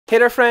Hey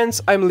there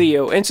friends, I'm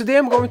Leo, and today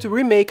I'm going to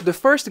remake the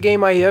first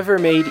game I ever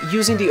made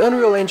using the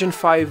Unreal Engine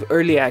 5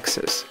 Early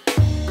Access.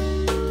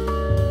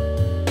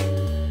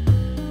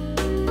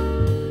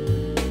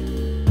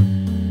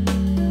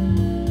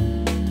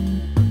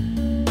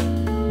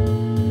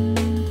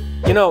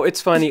 You know,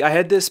 it's funny, I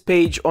had this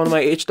page on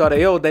my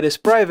itch.io that is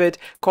private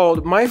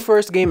called My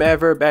First Game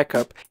Ever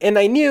Backup, and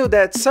I knew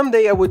that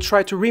someday I would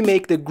try to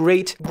remake the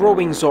great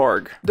Growing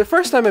Zorg. The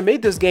first time I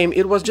made this game,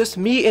 it was just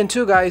me and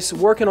two guys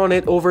working on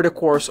it over the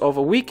course of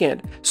a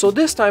weekend. So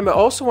this time I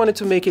also wanted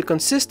to make it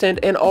consistent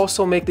and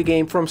also make the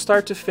game from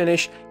start to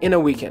finish in a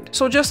weekend.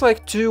 So just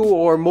like 2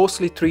 or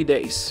mostly 3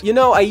 days. You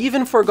know, I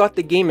even forgot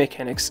the game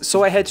mechanics,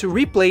 so I had to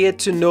replay it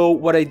to know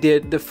what I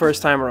did the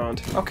first time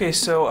around. Okay,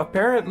 so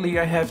apparently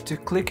I have to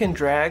click and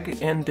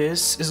drag, and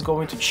this is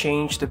going to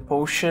change the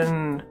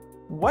potion.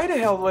 Why the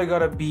hell do I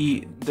gotta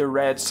be the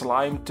red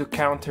slime to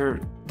counter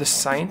the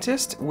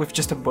scientist with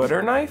just a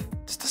butter knife?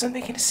 This doesn't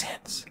make any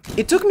sense.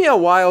 It took me a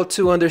while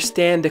to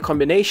understand the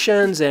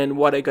combinations and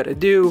what I gotta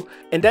do,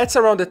 and that's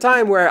around the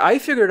time where I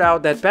figured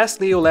out that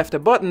Past Leo left a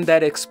button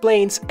that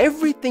explains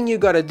everything you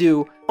gotta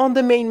do on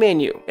the main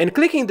menu, and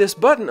clicking this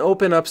button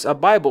opens up a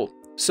Bible.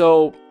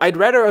 So I'd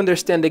rather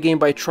understand the game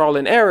by trial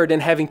and error than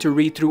having to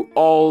read through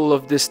all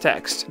of this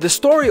text. The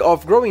story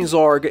of Growing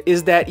Zorg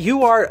is that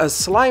you are a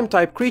slime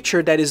type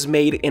creature that is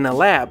made in a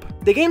lab.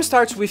 The game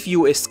starts with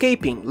you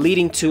escaping,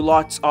 leading to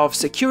lots of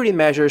security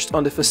measures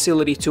on the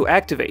facility to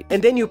activate.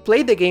 And then you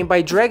play the game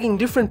by dragging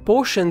different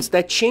potions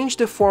that change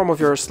the form of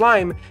your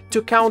slime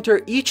to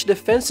counter each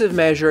defensive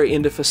measure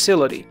in the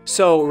facility.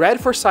 So red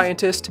for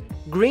scientist,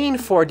 green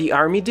for the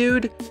army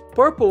dude,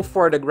 purple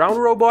for the ground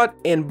robot,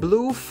 and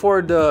blue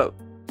for the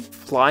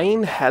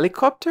flying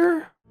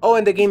helicopter? Oh,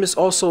 and the game is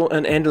also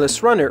an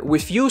endless runner,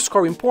 with you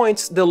scoring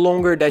points the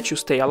longer that you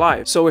stay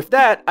alive. So with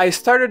that, I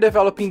started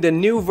developing the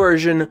new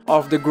version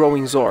of the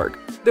Growing Zorg.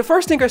 The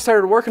first thing I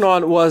started working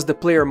on was the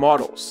player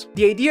models.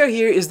 The idea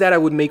here is that I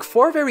would make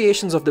 4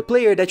 variations of the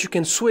player that you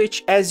can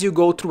switch as you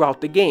go throughout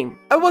the game.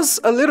 I was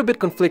a little bit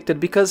conflicted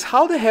because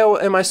how the hell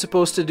am I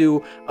supposed to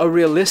do a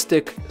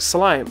realistic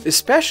slime?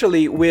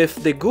 Especially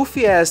with the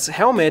goofy ass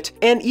helmet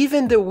and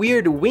even the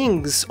weird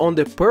wings on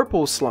the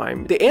purple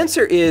slime. The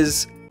answer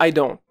is I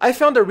don't. I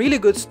found a really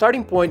good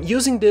starting point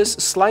using this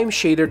slime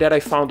shader that I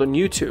found on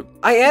YouTube.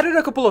 I added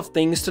a couple of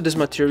things to this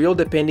material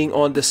depending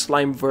on the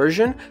slime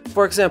version.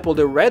 For example,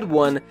 the red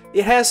one,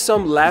 it has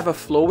some lava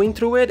flowing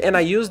through it, and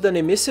I used an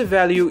emissive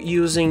value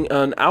using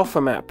an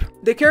alpha map.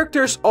 The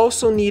characters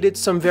also needed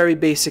some very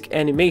basic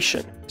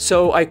animation,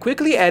 so I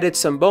quickly added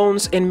some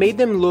bones and made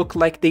them look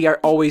like they are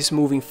always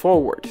moving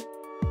forward.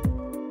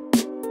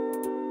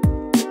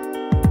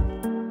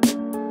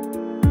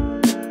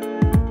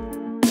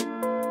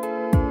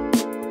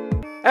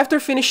 After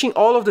finishing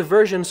all of the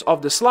versions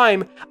of the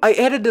slime, I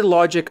added the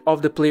logic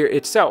of the player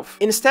itself.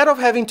 Instead of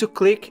having to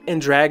click and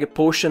drag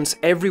potions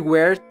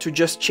everywhere to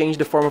just change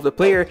the form of the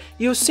player,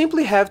 you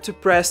simply have to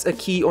press a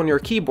key on your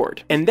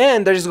keyboard. And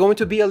then there's going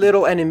to be a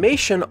little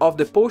animation of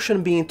the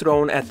potion being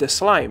thrown at the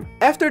slime.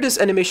 After this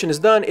animation is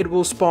done, it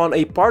will spawn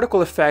a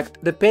particle effect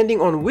depending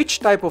on which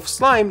type of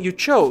slime you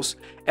chose,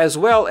 as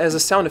well as a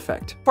sound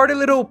effect. For the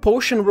little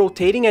potion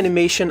rotating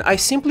animation, I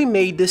simply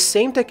made the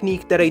same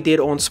technique that I did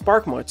on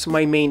Sparkmuts,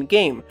 my main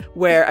game,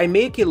 where I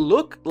make it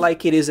look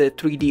like it is a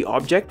 3D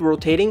object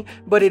rotating,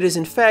 but it is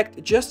in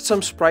fact just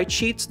some sprite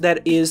sheets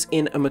that is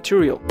in a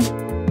material.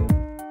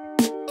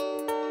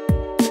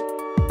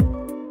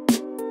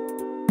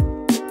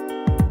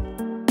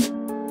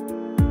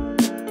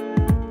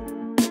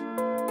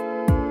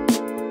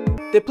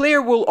 The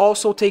player will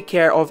also take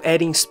care of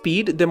adding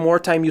speed the more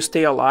time you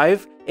stay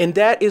alive, and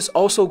that is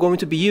also going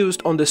to be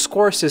used on the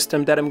score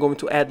system that I'm going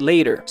to add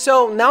later.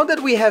 So now that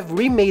we have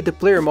remade the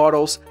player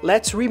models,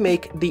 let's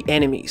remake the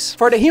enemies.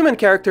 For the human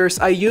characters,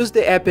 I used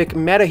the epic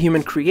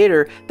MetaHuman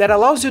creator that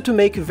allows you to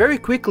make very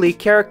quickly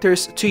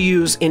characters to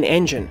use in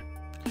engine.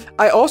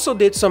 I also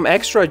did some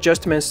extra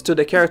adjustments to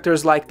the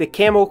characters like the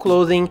camo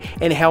clothing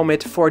and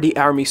helmet for the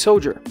army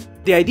soldier.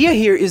 The idea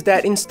here is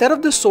that instead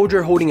of the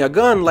soldier holding a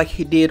gun like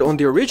he did on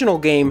the original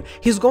game,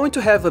 he's going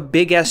to have a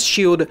big ass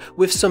shield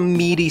with some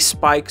meaty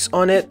spikes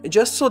on it,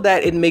 just so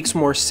that it makes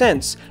more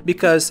sense,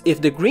 because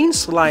if the green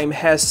slime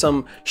has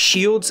some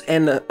shields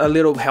and a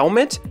little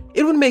helmet,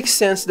 it would make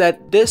sense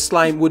that this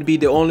slime would be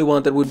the only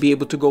one that would be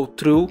able to go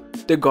through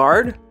the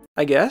guard,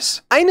 I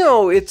guess. I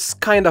know it's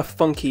kind of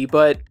funky,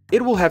 but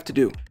it will have to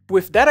do.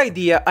 With that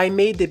idea, I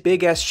made the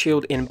big ass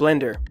shield in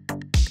Blender.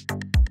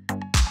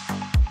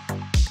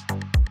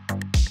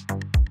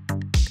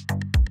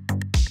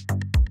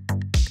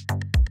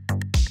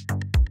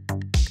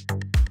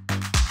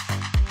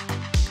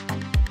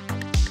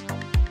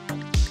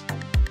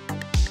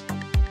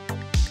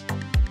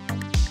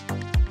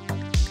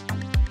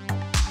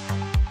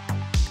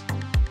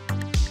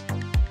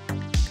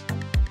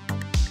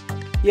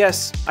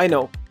 Yes, I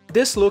know,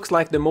 this looks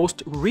like the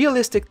most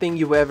realistic thing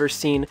you've ever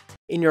seen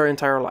in your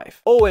entire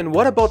life. Oh, and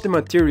what about the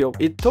material?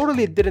 It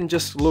totally didn't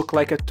just look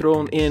like I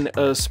thrown in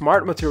a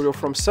smart material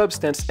from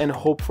Substance and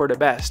hope for the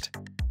best.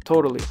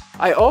 Totally.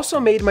 I also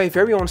made my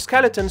very own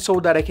skeleton so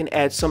that I can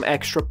add some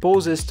extra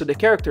poses to the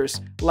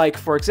characters, like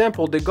for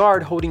example the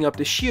guard holding up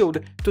the shield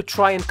to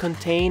try and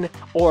contain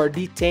or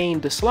detain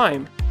the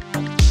slime.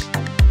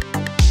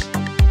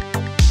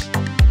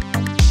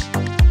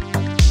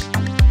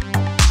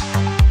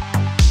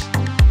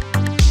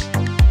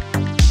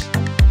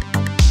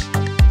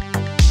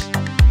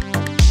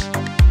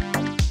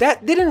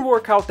 That didn't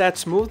work out that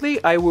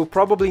smoothly. I will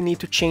probably need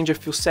to change a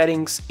few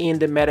settings in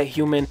the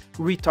MetaHuman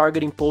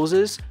retargeting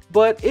poses,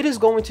 but it is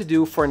going to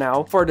do for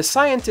now. For the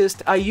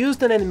scientist, I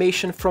used an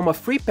animation from a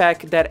free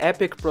pack that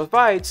Epic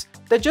provides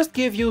that just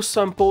give you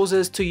some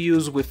poses to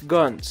use with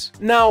guns.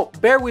 Now,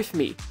 bear with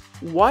me.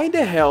 Why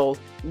the hell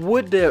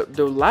would the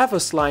lava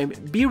slime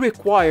be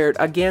required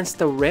against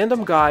a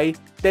random guy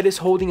that is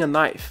holding a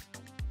knife?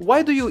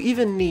 Why do you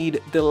even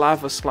need the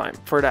lava slime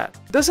for that?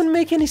 Doesn't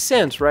make any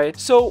sense, right?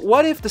 So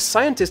what if the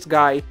scientist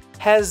guy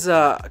has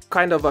a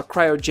kind of a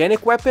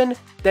cryogenic weapon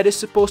that is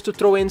supposed to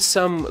throw in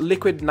some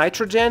liquid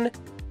nitrogen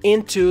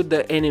into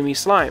the enemy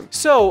slime?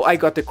 So I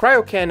got the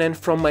cryo cannon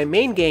from my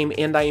main game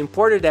and I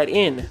imported that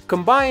in.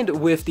 Combined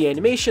with the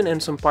animation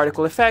and some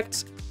particle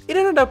effects, it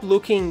ended up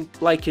looking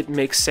like it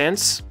makes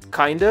sense.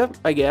 Kinda,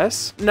 I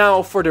guess.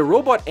 Now, for the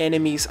robot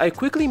enemies, I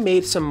quickly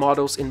made some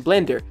models in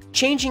Blender,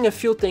 changing a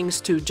few things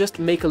to just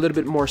make a little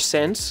bit more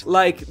sense,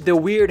 like the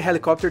weird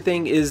helicopter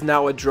thing is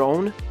now a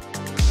drone.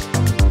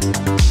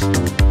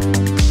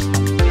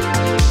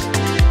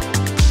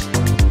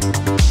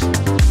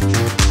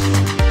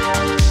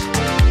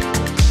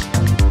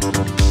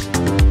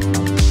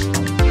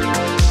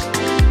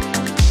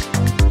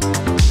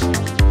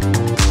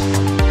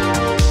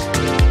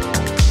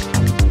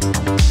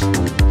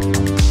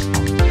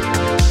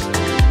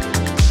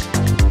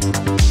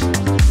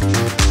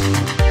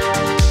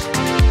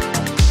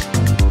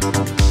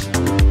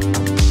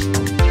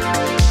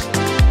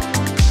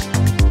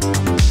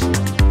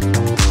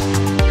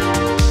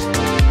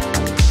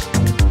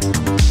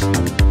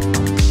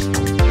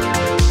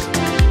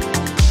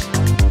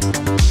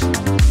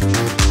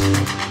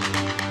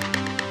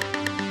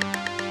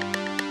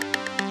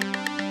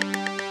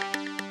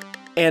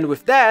 And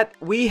with that,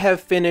 we have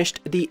finished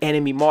the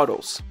enemy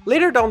models.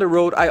 Later down the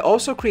road, I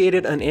also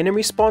created an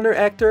enemy spawner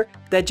actor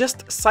that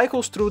just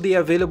cycles through the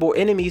available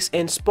enemies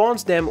and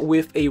spawns them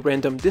with a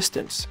random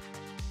distance.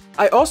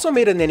 I also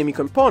made an enemy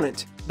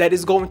component that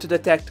is going to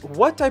detect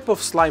what type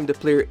of slime the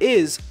player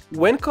is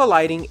when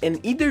colliding and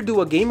either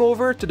do a game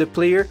over to the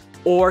player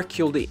or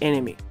kill the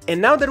enemy.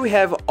 And now that we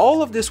have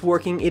all of this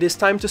working, it is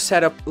time to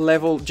set up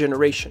level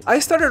generation. I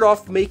started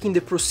off making the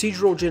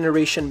procedural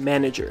generation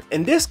manager,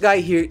 and this guy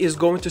here is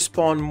going to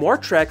spawn more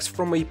tracks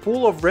from a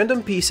pool of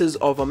random pieces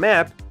of a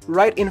map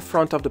right in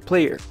front of the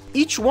player.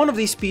 Each one of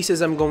these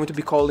pieces I'm going to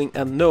be calling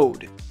a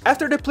node.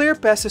 After the player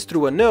passes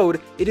through a node,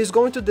 it is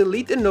going to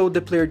delete the node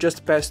the player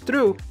just passed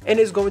through and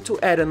is going to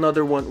add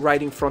another one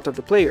right in front of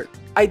the player.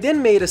 I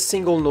then made a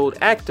single node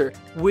actor,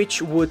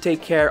 which would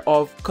take care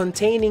of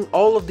containing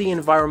all of the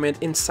environment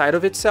inside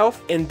of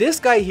itself, and this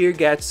guy here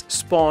gets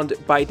spawned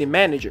by the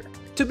manager.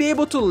 To be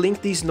able to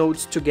link these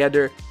nodes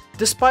together,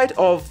 despite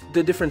of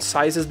the different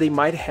sizes they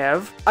might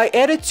have, I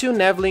added two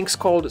nav links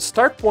called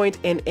start point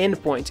and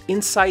end point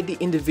inside the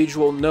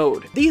individual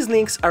node. These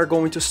links are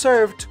going to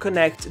serve to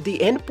connect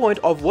the end point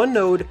of one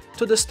node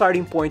to the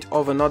starting point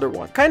of another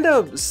one, kind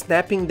of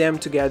snapping them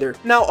together.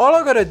 Now all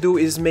I gotta do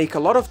is make a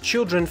lot of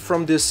children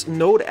from this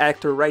node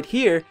actor right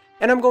here,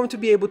 and I'm going to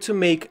be able to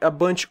make a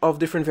bunch of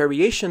different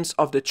variations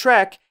of the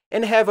track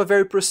and have a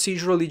very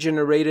procedurally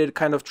generated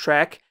kind of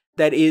track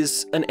that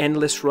is an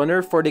endless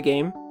runner for the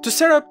game. To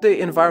set up the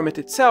environment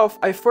itself,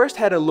 I first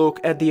had a look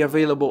at the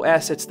available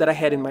assets that I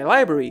had in my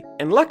library,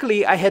 and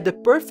luckily I had the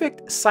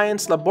perfect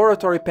science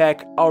laboratory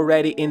pack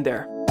already in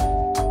there.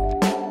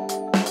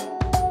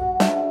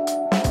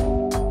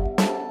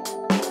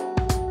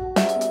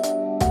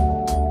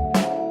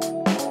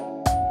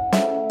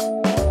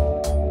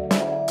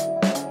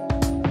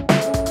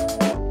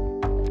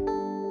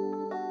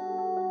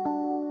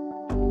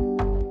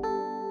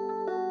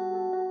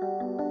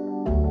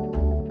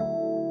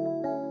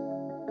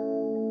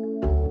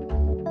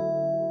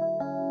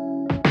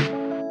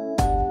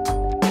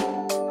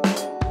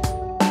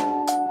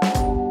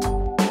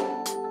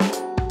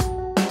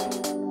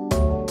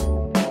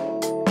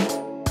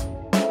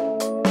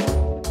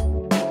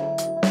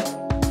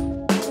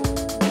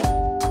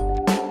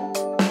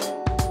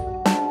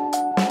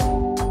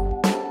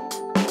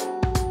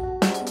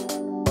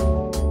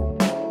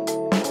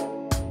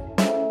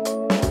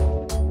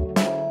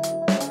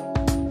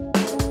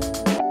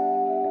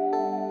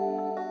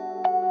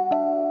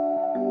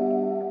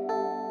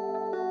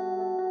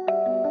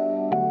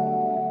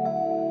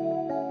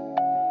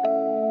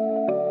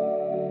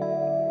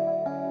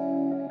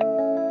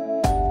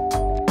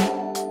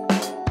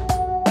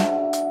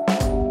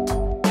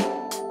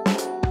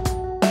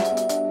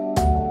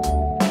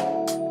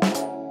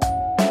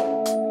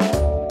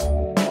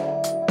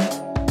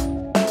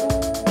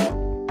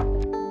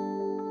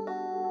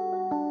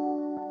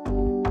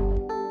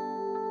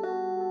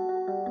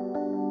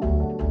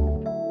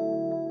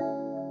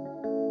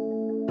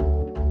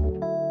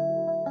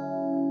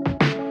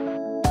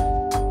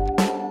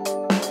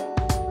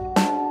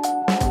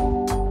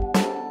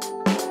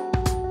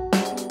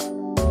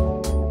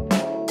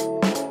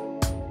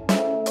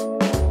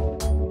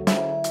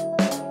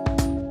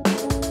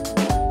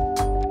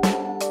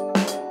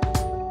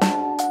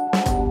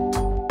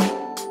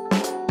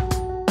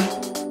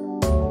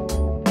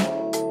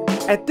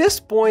 At this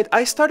point,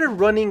 I started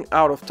running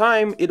out of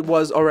time. It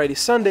was already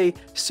Sunday,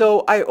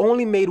 so I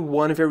only made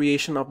one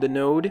variation of the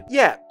node.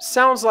 Yeah,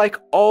 sounds like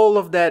all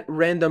of that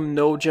random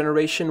node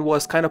generation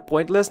was kind of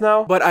pointless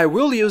now, but I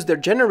will use the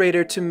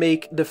generator to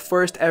make the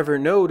first ever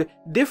node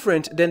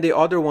different than the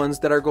other ones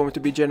that are going to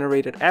be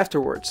generated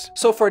afterwards.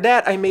 So for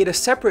that, I made a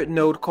separate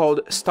node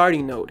called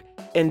starting node,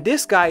 and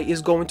this guy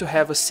is going to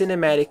have a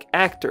cinematic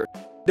actor.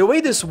 The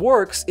way this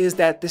works is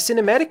that the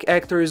cinematic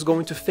actor is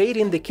going to fade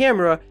in the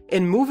camera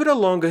and move it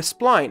along a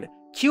spline,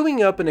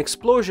 queuing up an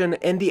explosion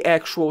and the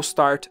actual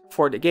start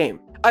for the game.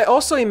 I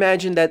also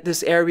imagine that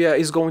this area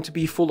is going to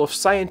be full of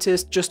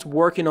scientists just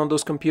working on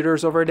those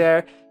computers over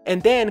there,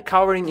 and then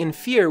cowering in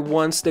fear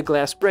once the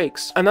glass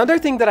breaks. Another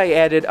thing that I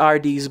added are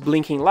these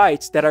blinking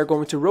lights that are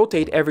going to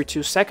rotate every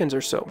 2 seconds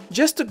or so,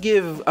 just to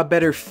give a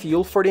better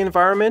feel for the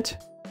environment.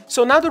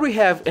 So now that we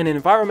have an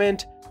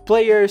environment,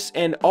 players,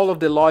 and all of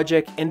the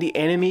logic and the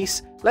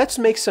enemies, let's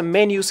make some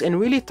menus and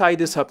really tie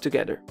this up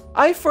together.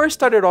 I first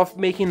started off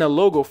making a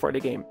logo for the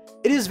game.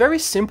 It is very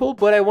simple,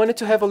 but I wanted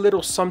to have a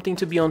little something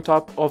to be on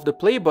top of the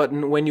play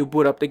button when you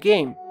boot up the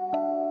game.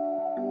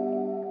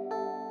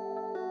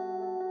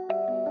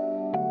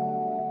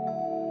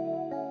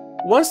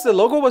 Once the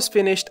logo was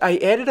finished, I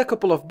added a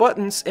couple of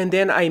buttons and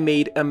then I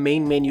made a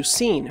main menu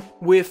scene,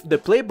 with the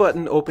play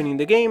button opening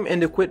the game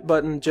and the quit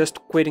button just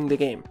quitting the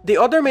game. The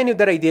other menu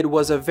that I did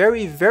was a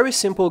very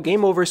simple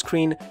game over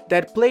screen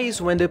that plays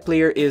when the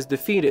player is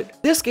defeated.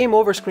 This game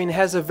over screen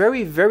has a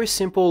very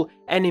simple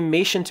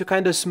animation to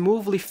kind of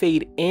smoothly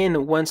fade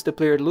in once the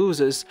player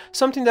loses,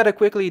 something that I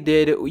quickly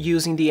did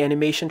using the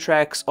animation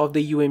tracks of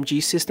the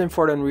UMG system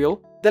for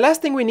Unreal. The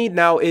last thing we need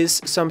now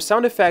is some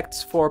sound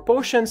effects for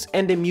potions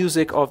and the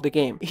music of the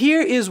game.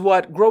 Here is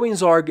what Growing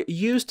Zorg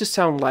used to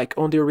sound like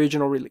on the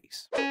original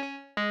release.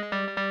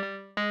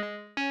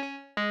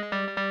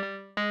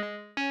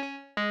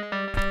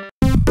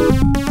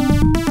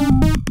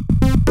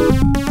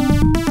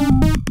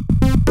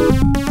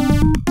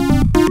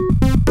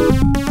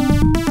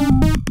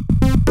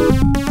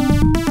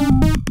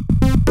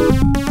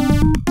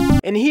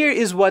 And here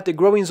is what the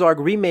Growing Zorg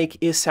remake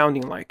is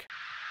sounding like.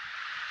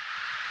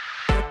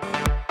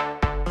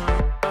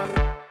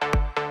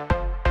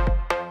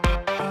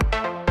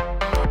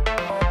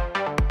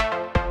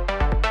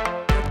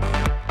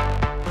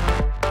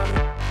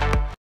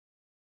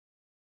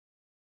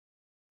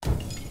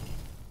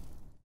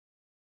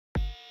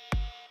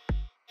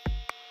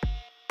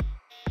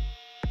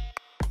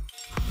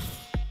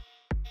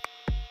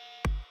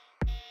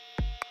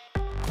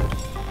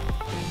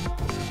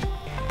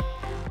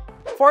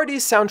 For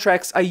these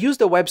soundtracks, I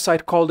used a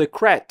website called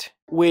Acret,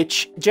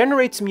 which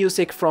generates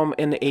music from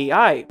an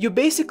AI. You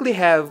basically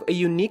have a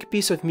unique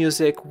piece of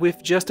music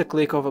with just a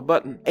click of a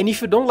button. And if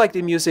you don't like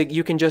the music,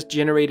 you can just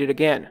generate it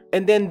again.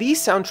 And then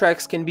these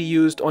soundtracks can be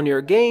used on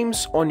your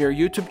games, on your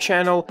YouTube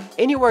channel,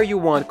 anywhere you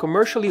want,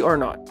 commercially or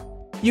not.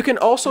 You can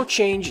also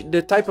change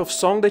the type of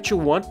song that you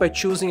want by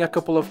choosing a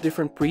couple of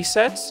different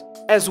presets,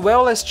 as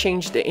well as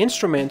change the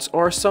instruments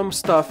or some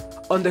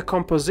stuff on the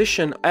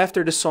composition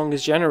after the song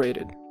is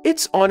generated.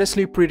 It's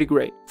honestly pretty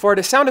great. For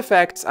the sound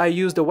effects, I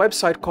used a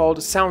website called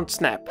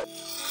SoundSnap.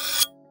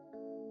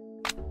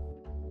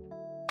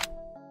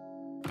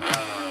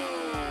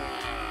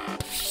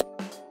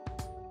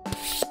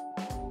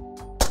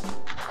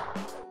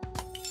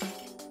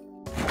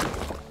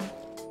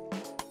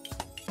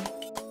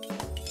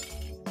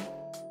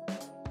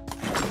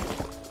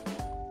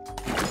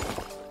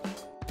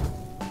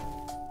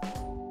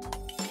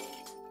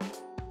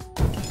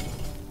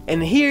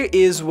 And here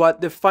is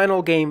what the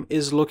final game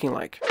is looking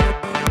like.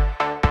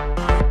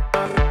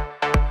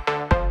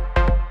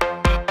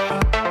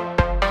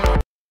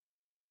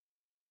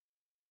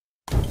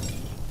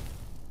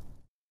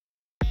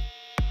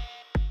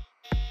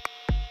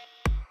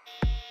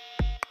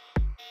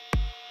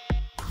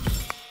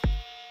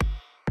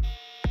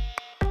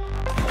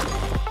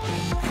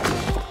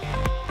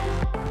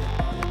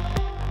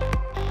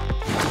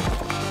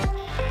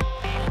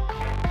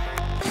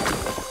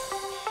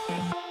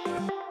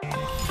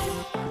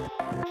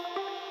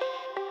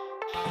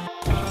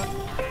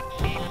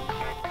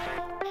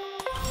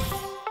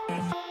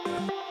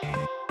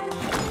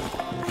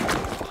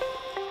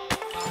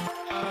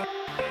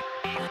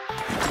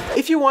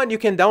 If you want, you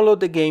can download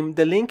the game.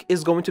 The link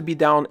is going to be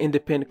down in the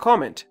pinned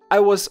comment. I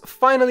was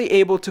finally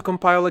able to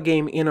compile a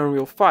game in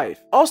Unreal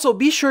 5. Also,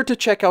 be sure to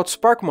check out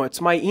Sparkmuts,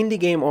 my indie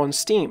game on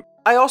Steam.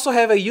 I also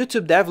have a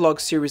YouTube devlog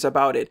series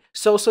about it,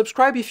 so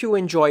subscribe if you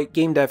enjoy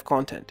game dev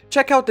content.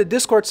 Check out the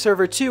Discord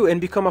server too and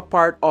become a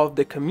part of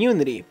the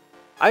community.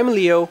 I'm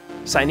Leo,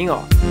 signing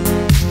off.